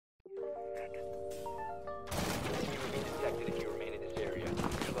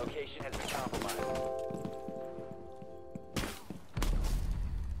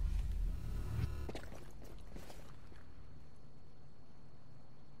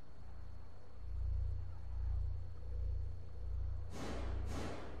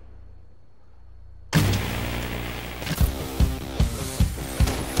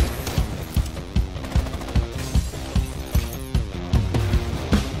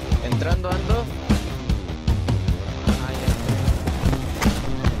Entrando ando. Ah, ya.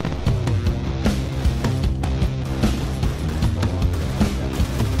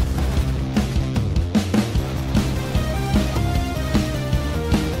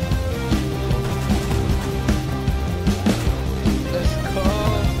 Let's go.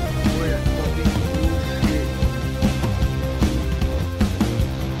 We're fucking bullshit.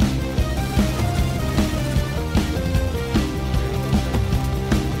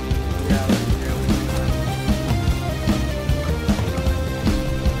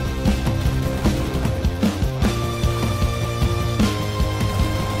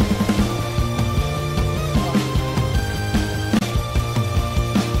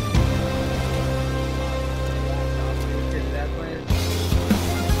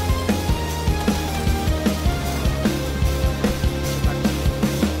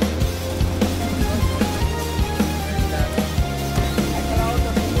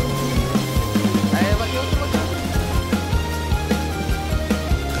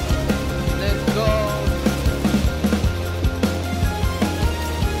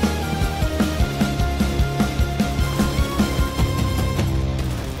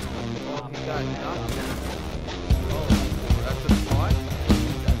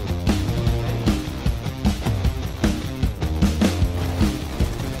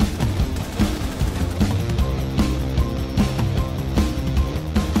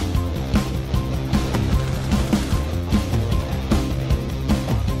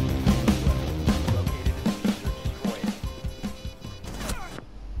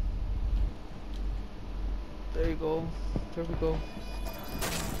 There you go. There we go.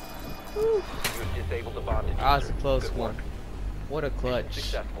 Whew. Ah, it's a close one. What a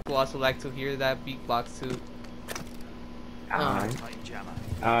clutch. Would also like to hear that beatbox too.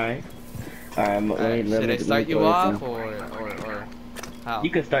 Alright. Should I start you off or how? You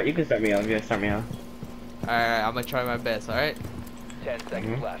can start me off. Yeah, start me off. Alright, I'm gonna try my best, alright? 10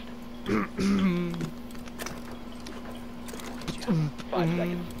 seconds left. 5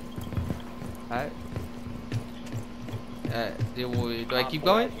 seconds. Alright. Do I keep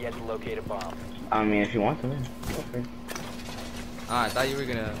going? Yet to locate a bomb. I mean, if you want to. Okay. Ah, I thought you were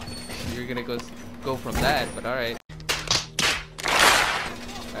gonna go from that, but alright.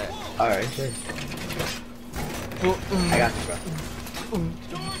 Alright, sure. I got you, bro.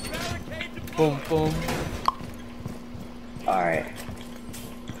 Boom, boom. Alright.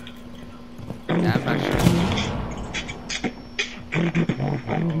 Yeah, I'm not sure.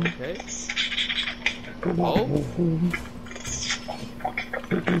 Okay. Oh.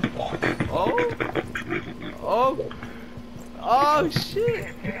 Oh. Oh. Oh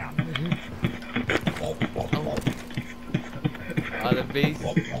shit. Oh, the bass.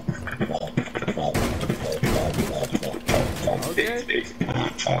 Okay.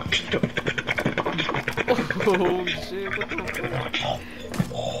 Oh shit, what the fuck?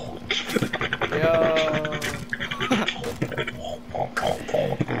 Yo.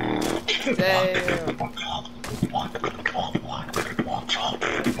 Damn.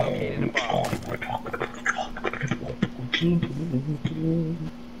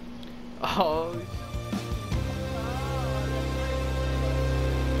 Oh